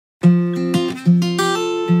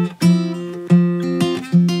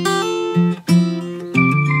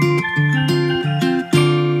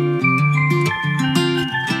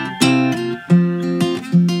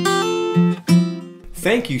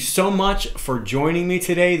you so much for joining me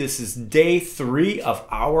today. This is day 3 of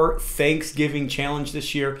our Thanksgiving challenge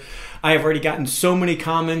this year. I have already gotten so many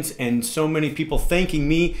comments and so many people thanking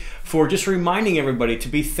me for just reminding everybody to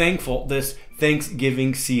be thankful this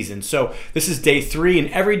Thanksgiving season. So this is day 3, and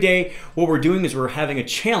every day what we're doing is we're having a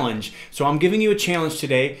challenge. So I'm giving you a challenge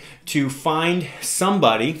today to find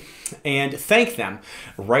somebody and thank them.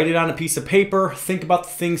 Write it on a piece of paper. Think about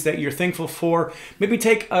the things that you're thankful for. Maybe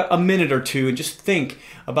take a minute or two and just think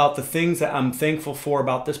about the things that I'm thankful for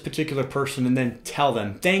about this particular person, and then tell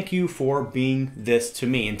them, thank you for being this to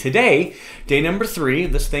me. And today, day number 3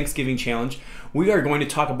 of this Thanksgiving challenge, we are going to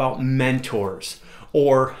talk about mentors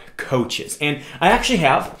or coaches. And I actually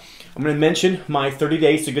I'm going to mention my 30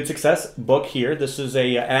 Days to Good Success book here. This is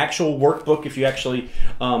an actual workbook. If you actually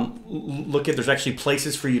look at, there's actually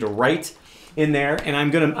places for you to write in there. And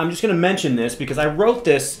I'm just going to mention this because I wrote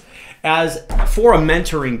this as for a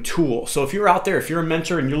mentoring tool. So if you're out there, if you're a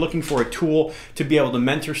mentor and you're looking for a tool to be able to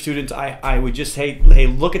mentor students, I would just say, hey,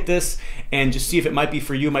 look at this and just see if it might be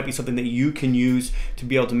for you. It might be something that you can use to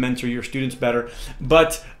be able to mentor your students better.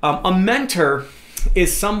 But a mentor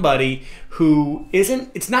is somebody who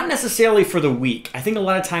it's not necessarily for the weak. I think a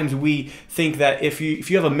lot of times we think that if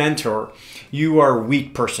you have a mentor, you are a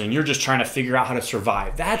weak person. You're just trying to figure out how to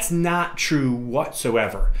survive. That's not true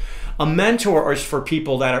whatsoever. A mentor is for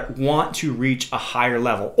people that want to reach a higher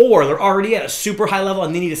level, or they're already at a super high level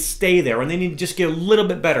and they need to stay there, and they need to just get a little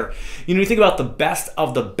bit better. You know, you think about the best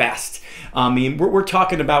of the best. I mean, we're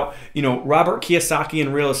talking about, you know, Robert Kiyosaki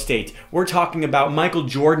in real estate. We're talking about Michael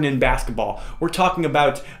Jordan in basketball. We're talking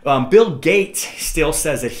about Bill Gates still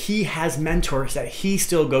says that he has mentors that he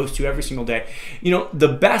still goes to every single day. You know, the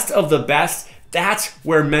best of the best. That's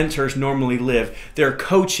where mentors normally live. They're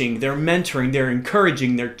coaching, they're mentoring, they're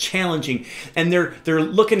encouraging, they're challenging, and they're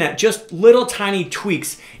looking at just little tiny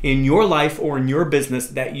tweaks in your life or in your business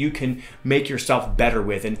that you can make yourself better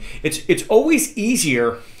with. And it's always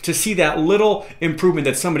easier to see that little improvement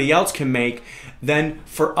that somebody else can make than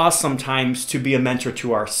for us sometimes to be a mentor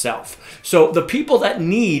to ourselves. So the people that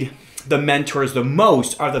need the mentors the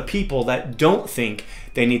most are the people that don't think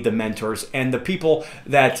they need the mentors, and the people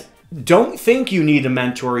that don't think you need a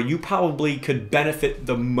mentor, you probably could benefit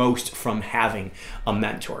the most from having a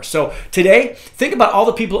mentor. So today, think about all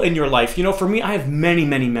the people in your life. You know, for me, I have many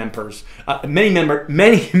mentors in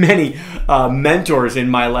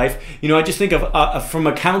my life. You know, I just think of from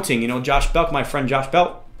accounting. You know, Josh Belk, my friend Josh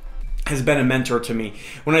Belk, has been a mentor to me.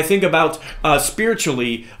 When I think about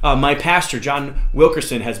spiritually, my pastor John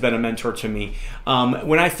Wilkerson has been a mentor to me.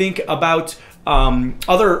 When I think about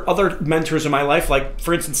other mentors in my life, like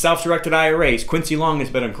for instance self-directed IRAs, Quincy Long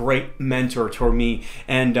has been a great mentor to me,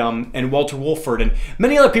 and Walter Wolford, and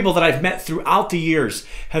many other people that I've met throughout the years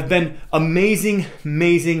have been amazing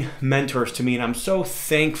mentors to me. And I'm so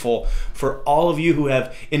thankful for all of you who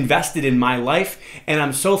have invested in my life, and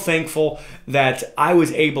I'm so thankful that I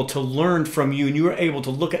was able to learn from you, and you were able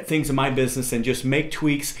to look at things in my business and just make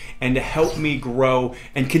tweaks and to help me grow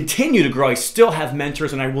and continue to grow. I still have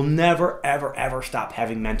mentors, and I will never ever stop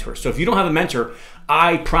having mentors. So if you don't have a mentor,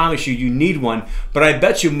 I promise you, you need one, but I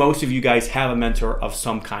bet you most of you guys have a mentor of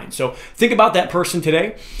some kind. So think about that person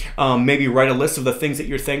today. Maybe write a list of the things that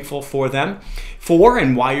you're thankful for them for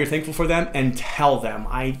and why you're thankful for them, and tell them.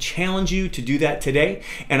 I challenge you to do that today,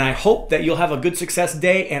 and I hope that you'll have a good success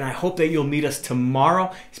day, and I hope that you'll meet us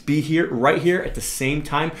tomorrow. Be here, right here at the same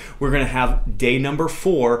time. We're going to have day number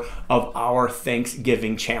 4 of our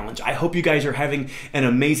Thanksgiving challenge. I hope you guys are having an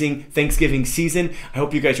amazing Thanksgiving season. I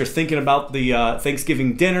hope you guys are thinking about the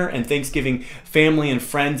Thanksgiving dinner and Thanksgiving family and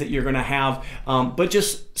friends that you're going to have. But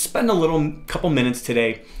just spend a couple minutes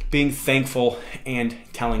today being thankful and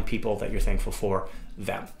telling people that you're thankful for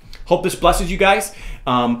them. Hope this blesses you guys.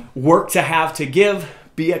 Work to have to give.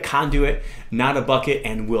 Be a conduit, not a bucket,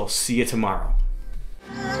 and we'll see you tomorrow.